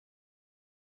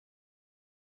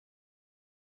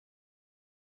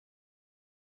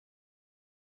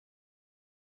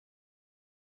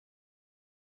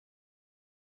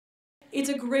It's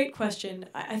a great question.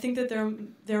 I think that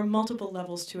there are multiple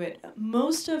levels to it.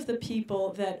 Most of the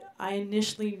people that I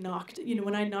initially knocked,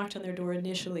 when I knocked on their door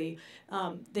initially,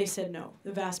 they said no,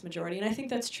 the vast majority. And I think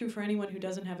that's true for anyone who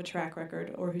doesn't have a track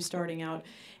record or who's starting out.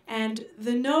 And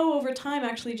the no over time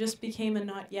actually just became a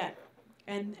not yet.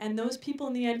 And those people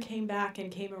in the end came back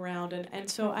and came around. And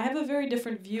so I have a very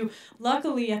different view.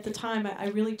 Luckily, at the time, I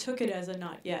really took it as a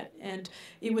not yet. And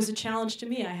it was a challenge to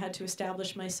me. I had to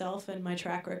establish myself and my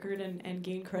track record and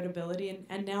gain credibility.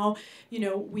 And now,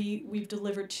 we've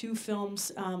delivered 2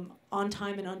 films on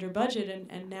time and under budget.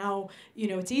 And now,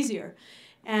 it's easier.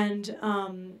 And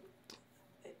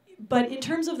but in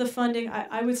terms of the funding,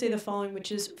 I would say the following,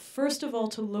 which is, first of all,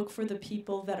 to look for the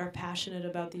people that are passionate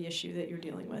about the issue that you're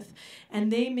dealing with.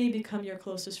 And they may become your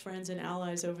closest friends and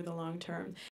allies over the long term.